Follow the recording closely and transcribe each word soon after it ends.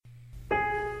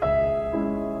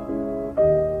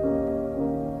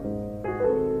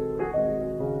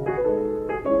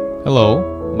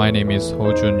Hello, my name is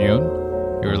Ho Jun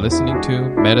Yoon. You're listening to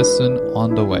Medicine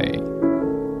on the Way.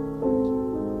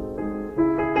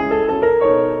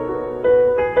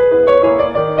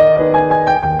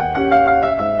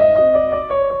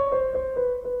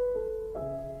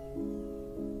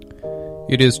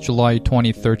 It is July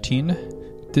 2013.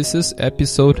 This is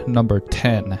episode number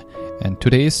 10, and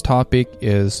today's topic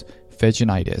is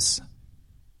vaginitis.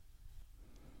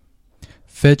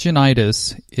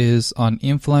 Vaginitis is an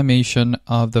inflammation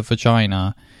of the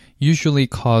vagina, usually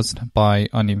caused by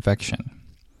an infection.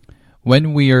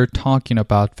 When we are talking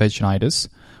about vaginitis,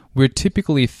 we're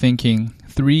typically thinking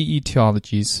three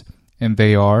etiologies, and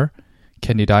they are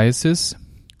candidiasis,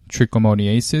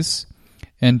 trichomoniasis,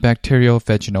 and bacterial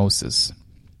vaginosis.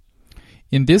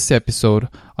 In this episode,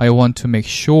 I want to make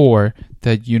sure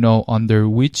that you know under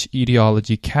which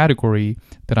etiology category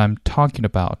that I'm talking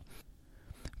about,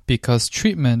 because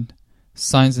treatment,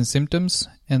 signs and symptoms,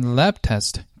 and lab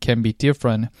tests can be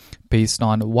different based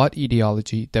on what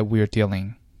etiology that we're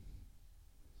dealing.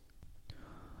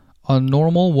 A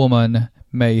normal woman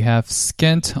may have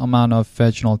scant amount of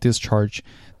vaginal discharge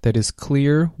that is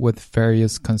clear with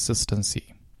various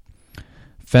consistency.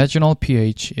 Vaginal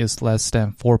pH is less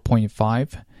than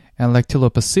 4.5, and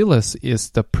lactobacillus is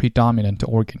the predominant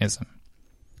organism.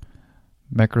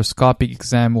 Microscopic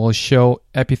exam will show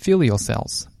epithelial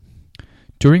cells.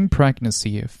 During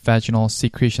pregnancy, vaginal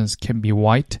secretions can be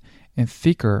white and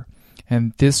thicker,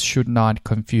 and this should not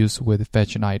confuse with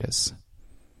vaginitis.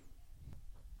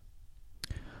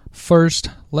 First,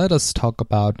 let us talk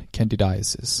about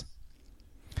candidiasis.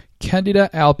 Candida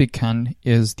albicans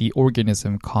is the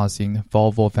organism causing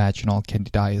vulvovaginal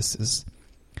candidiasis.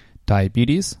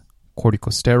 Diabetes,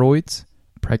 corticosteroids,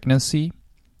 pregnancy,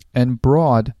 and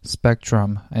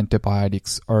broad-spectrum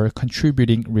antibiotics are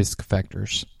contributing risk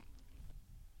factors.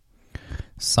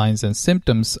 Signs and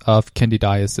symptoms of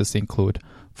candidiasis include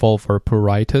vulvar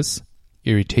pruritus,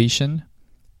 irritation,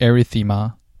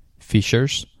 erythema,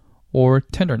 fissures, or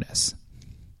tenderness.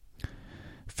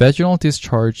 Vaginal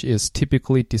discharge is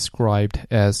typically described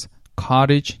as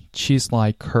cottage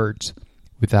cheese-like curds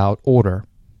without odor.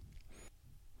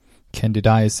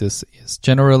 Candidiasis is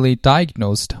generally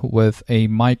diagnosed with a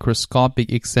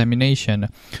microscopic examination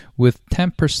with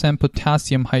 10%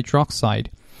 potassium hydroxide,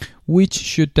 which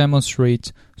should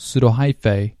demonstrate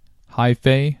pseudohyphae,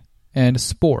 hyphae, and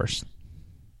spores.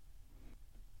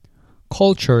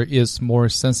 Culture is more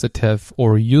sensitive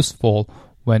or useful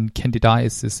when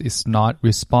candidiasis is not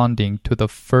responding to the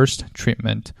first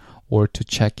treatment or to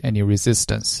check any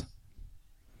resistance.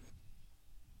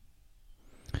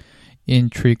 In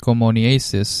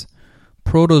trichomoniasis,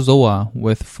 protozoa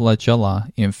with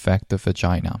flagella infect the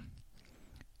vagina.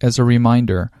 As a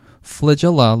reminder,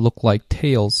 flagella look like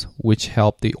tails which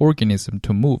help the organism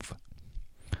to move.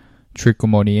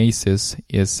 Trichomoniasis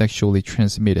is sexually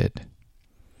transmitted.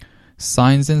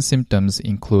 Signs and symptoms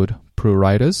include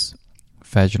pruritus,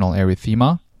 vaginal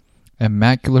erythema, and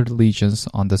macular lesions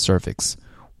on the cervix,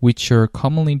 which are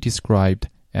commonly described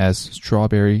as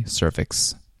strawberry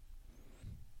cervix.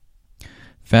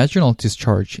 Vaginal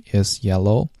discharge is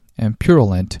yellow and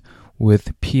purulent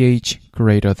with pH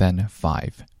greater than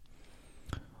 5.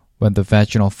 When the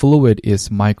vaginal fluid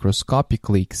is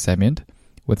microscopically examined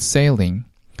with saline,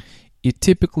 it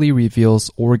typically reveals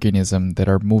organisms that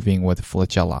are moving with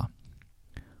flagella.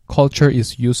 Culture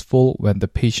is useful when the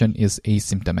patient is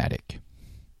asymptomatic.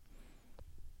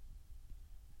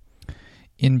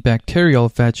 In bacterial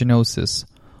vaginosis,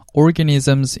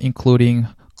 organisms including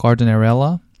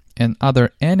Gardnerella and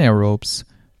other anaerobes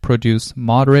produce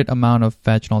moderate amount of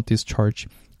vaginal discharge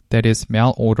that is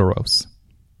malodorous.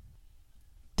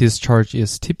 Discharge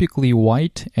is typically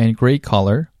white and gray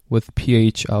color with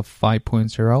pH of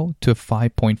 5.0 to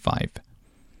 5.5.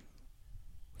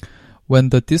 When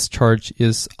the discharge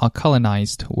is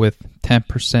alkalinized with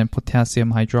 10%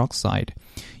 potassium hydroxide,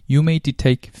 you may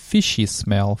detect fishy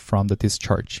smell from the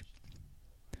discharge.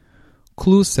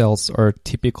 Clue cells are a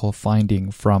typical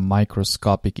finding from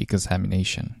microscopic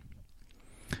examination.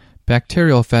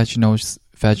 Bacterial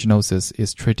vaginosis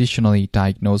is traditionally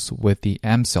diagnosed with the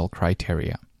Amsel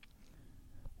criteria.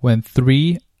 When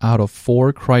 3 out of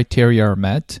 4 criteria are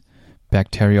met,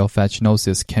 bacterial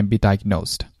vaginosis can be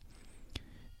diagnosed.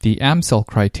 The Amsel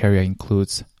criteria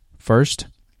includes, first,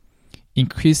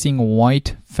 increasing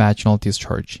white vaginal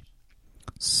discharge.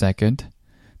 Second,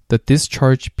 the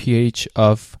discharge pH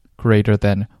of greater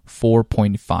than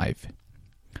 4.5.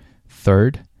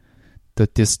 Third, the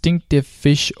distinctive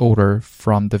fish odor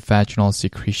from the vaginal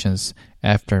secretions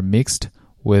after mixed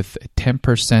with a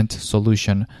 10%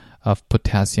 solution of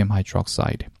potassium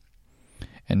hydroxide.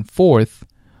 And fourth,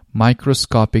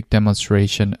 microscopic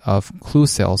demonstration of clue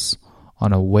cells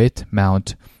on a wet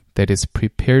mount that is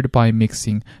prepared by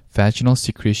mixing vaginal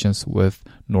secretions with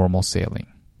normal saline.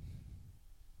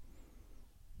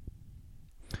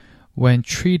 When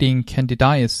treating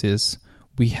candidiasis,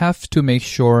 we have to make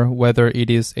sure whether it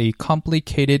is a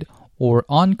complicated or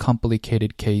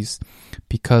uncomplicated case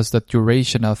because the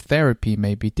duration of therapy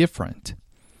may be different.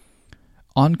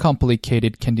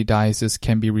 Uncomplicated candidiasis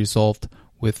can be resolved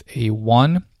with a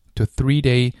 1 to 3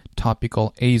 day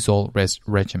topical azole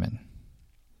regimen.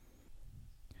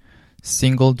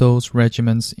 Single-dose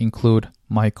regimens include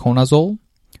miconazole,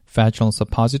 vaginal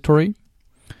suppository,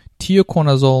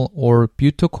 teoconazole or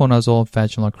butoconazole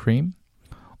vaginal cream,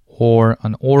 or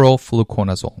an oral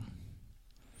fluconazole.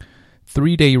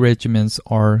 3-day regimens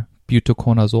are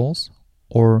butoconazoles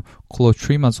or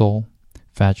clotrimazole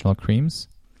vaginal creams,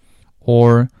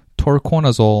 or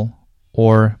torconazole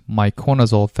or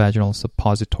miconazole vaginal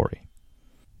suppository.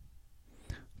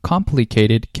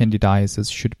 Complicated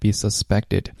candidiasis should be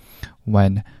suspected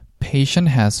when patient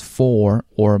has 4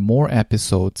 or more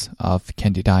episodes of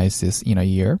candidiasis in a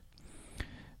year,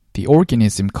 the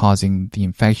organism causing the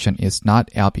infection is not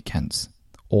albicans,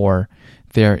 or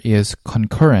there is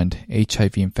concurrent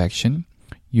HIV infection,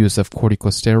 use of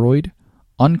corticosteroid,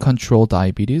 uncontrolled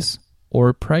diabetes,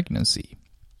 or pregnancy.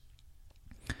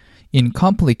 In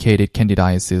complicated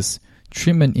candidiasis,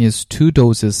 treatment is 2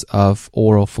 doses of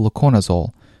oral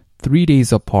fluconazole 3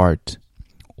 days apart,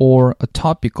 or a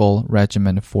topical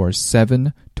regimen for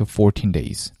 7 to 14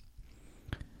 days.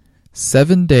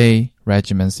 7-day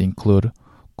regimens include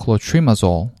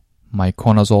clotrimazole,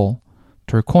 miconazole,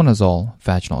 torconazole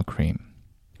vaginal cream.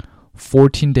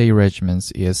 14-day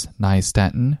regimens is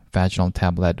nystatin vaginal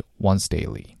tablet once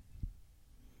daily.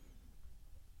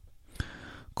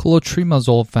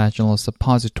 Clotrimazole vaginal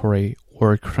suppository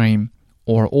or cream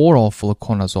or oral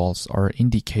fluconazoles are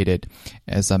indicated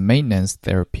as a maintenance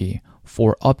therapy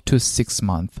for up to 6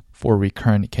 months for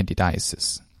recurrent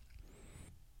candidiasis.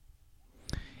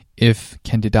 If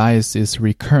candidiasis is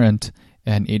recurrent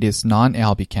and it is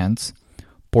non-albicans,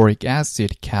 boric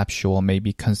acid capsule may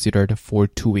be considered for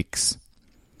 2 weeks.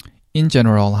 In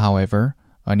general, however,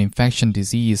 an infection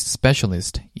disease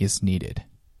specialist is needed.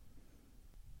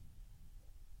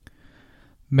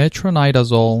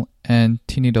 Metronidazole and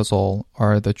tinidazole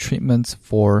are the treatments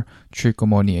for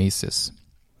trichomoniasis.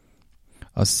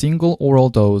 A single oral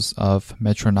dose of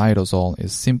metronidazole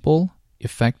is simple,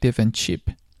 effective, and cheap.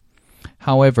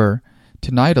 However,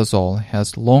 tinidazole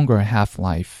has longer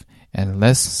half-life and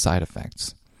less side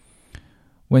effects.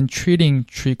 When treating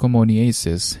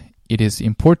trichomoniasis, it is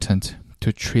important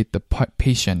to treat the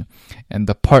patient and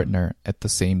the partner at the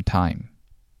same time.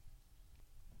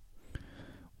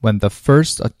 When the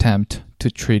first attempt to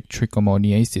treat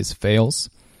trichomoniasis fails,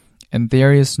 and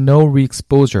there is no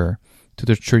re-exposure to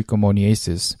the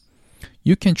trichomoniasis,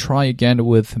 you can try again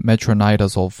with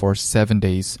metronidazole for 7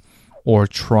 days or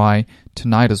try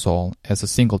tinidazole as a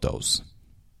single dose.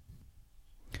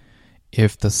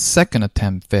 If the second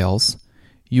attempt fails,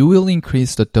 you will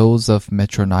increase the dose of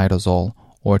metronidazole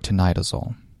or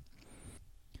tinidazole.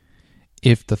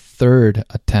 If the third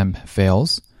attempt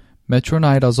fails,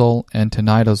 metronidazole and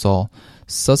tinidazole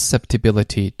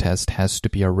susceptibility test has to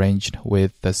be arranged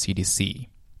with the CDC.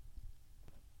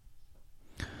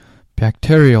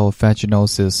 Bacterial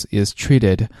vaginosis is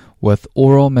treated with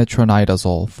oral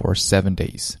metronidazole for 7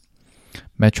 days,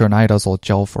 metronidazole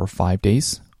gel for 5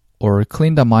 days, or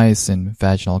clindamycin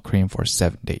vaginal cream for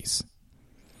 7 days.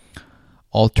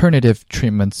 Alternative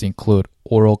treatments include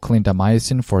oral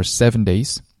clindamycin for 7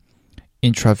 days,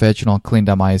 intravaginal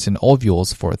clindamycin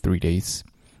ovules for 3 days,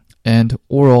 and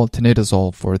oral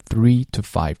tinidazole for 3 to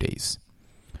 5 days.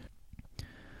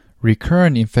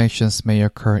 Recurrent infections may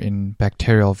occur in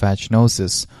bacterial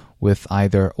vaginosis with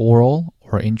either oral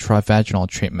or intravaginal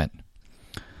treatment.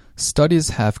 Studies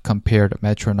have compared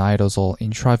metronidazole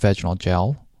intravaginal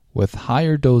gel with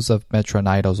higher dose of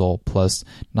metronidazole plus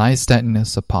nystatin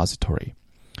suppository.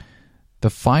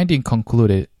 The finding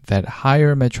concluded that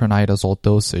higher metronidazole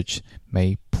dosage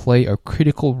may play a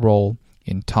critical role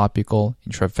in topical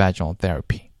intravaginal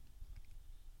therapy.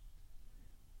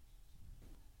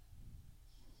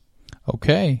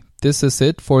 Okay, this is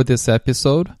it for this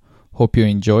episode. Hope you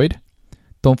enjoyed.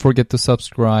 Don't forget to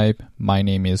subscribe. My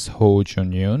name is Ho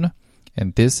Jun-yoon,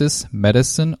 and this is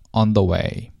Medicine on the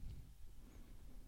Way.